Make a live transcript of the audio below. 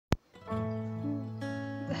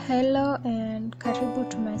Hello and karibu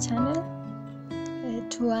to my channel.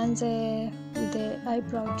 Tuanze with the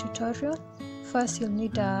eyebrow tutorial. First you'll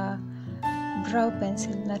need a brow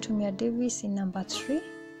pencil. Natumia Davis in number 3.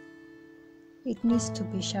 It needs to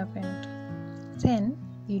be sharpened. Then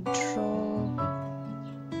you draw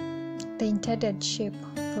the intended shape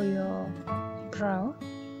for your brow.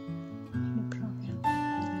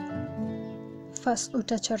 First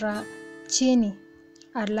utachora chini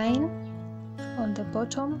a line on the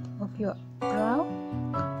bottom of your brow,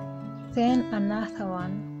 then another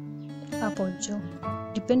one up or juu,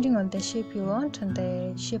 depending on the shape you want and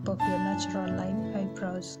the shape of your natural line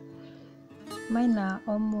eyebrows. Mine are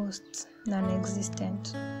almost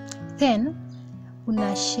non-existent. Then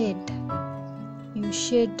una shade. You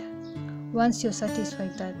shade once you're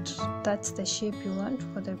satisfied that that's the shape you want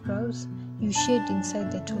for the brows. You shade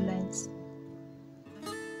inside the two lines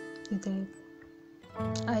with the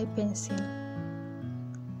eye pencil.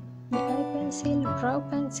 The eye pencil, brow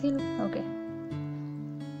pencil, okay.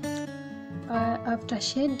 After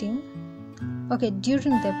shading, okay,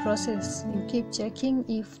 during the process you keep checking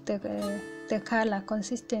if the color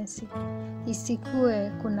consistency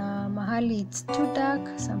isikue kuna mahali it's too dark,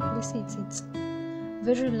 some places it's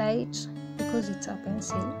very light because it's a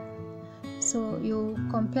pencil. So you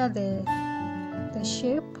compare the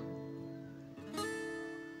shape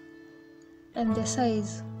and the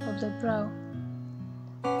size of the brow.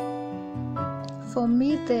 For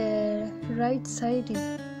me, the right side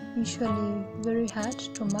is usually very hard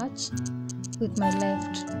to match with my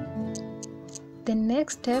left. The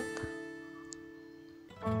next step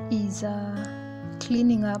is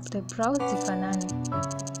cleaning up the brows zifanane.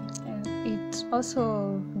 It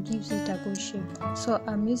also gives it a good shape. So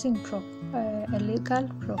I'm using a legal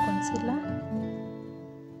pro concealer.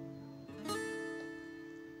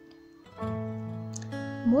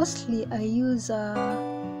 Mostly I use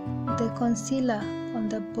the concealer on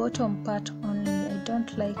the bottom part only. I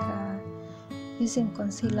don't like using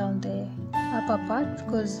concealer on the upper part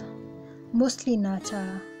because mostly not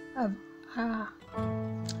a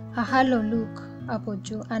halo look hapo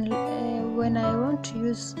juu, and when I want to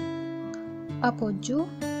use hapo juu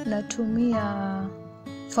natumia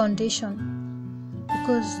foundation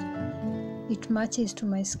because it matches to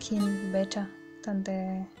my skin better than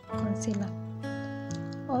the concealer.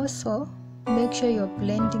 Also, make sure you're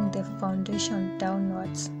blending the foundation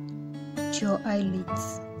downwards to your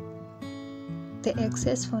eyelids. The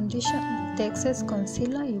excess foundation, the excess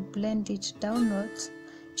concealer, you blend it downwards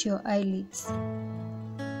to your eyelids.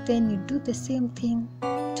 Then you do the same thing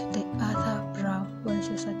to the other brow once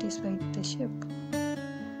you're satisfied with the shape.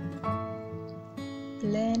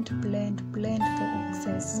 Blend the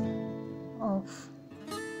excess off.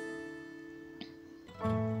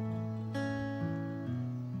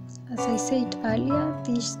 As I said earlier,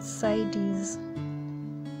 this side is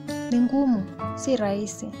ngumu, si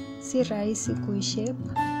rahisi kuishape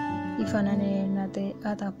ifanane na the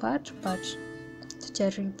other part, but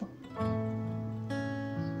tujaribu.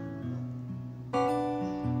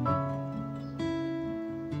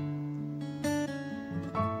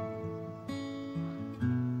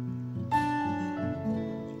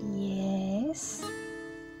 Yes,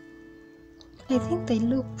 I think they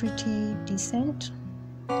look pretty decent.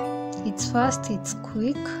 It's fast, it's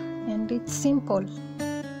quick, and it's simple.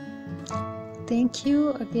 Thank you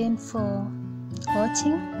again for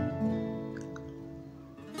watching.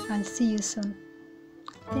 I'll see you soon.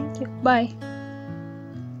 Thank you. Bye.